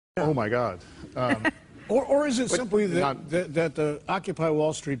Oh, my God. Or is it simply that the Occupy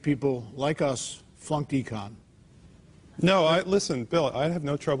Wall Street people, like us, flunked econ? No, listen, Bill, I have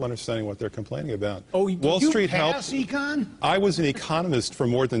no trouble understanding what they're complaining about. Oh, Wall Street pass helped. econ? I was an economist for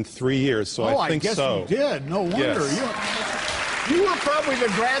more than 3 years, so I think guess so. you did. No wonder. Yes. You were probably the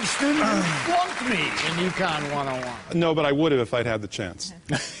grad student who flunked me in Econ 101. No, but I would have if I'd had the chance.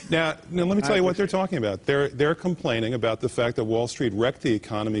 Now, let me tell you what they're talking about. They're complaining about the fact that Wall Street wrecked the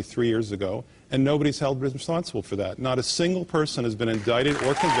economy 3 years ago, and nobody's held responsible for that. Not a single person has been indicted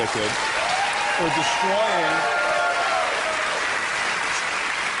or convicted for destroying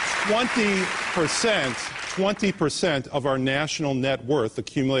 20% of our national net worth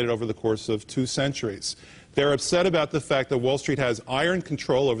accumulated over the course of 2 centuries. They're upset about the fact that Wall Street has iron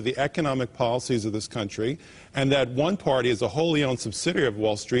control over the economic policies of this country, and that one party is a wholly owned subsidiary of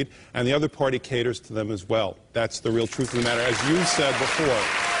Wall Street, and the other party caters to them as well. That's the real truth of the matter, as you said before.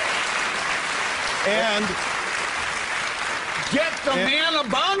 And get the man a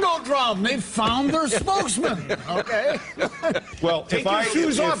bongo drum. They found their spokesman. Okay. Well, take your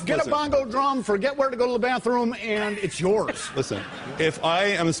shoes off, get a bongo drum, forget where to go to the bathroom, and it's yours. Listen, if I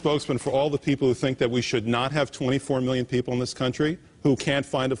am a spokesman for all the people who think that we should not have 24 million people in this country who can't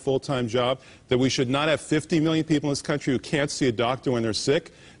find a full-time job, that we should not have 50 million people in this country who can't see a doctor when they're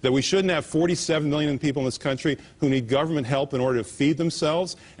sick, that we shouldn't have 47 million people in this country who need government help in order to feed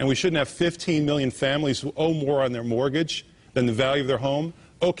themselves, and we shouldn't have 15 million families who owe more on their mortgage than the value of their home,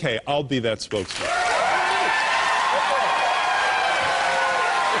 okay, I'll be that spokesman.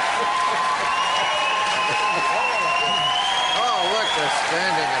 Oh, look, they're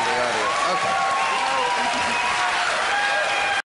standing in the audience. Okay.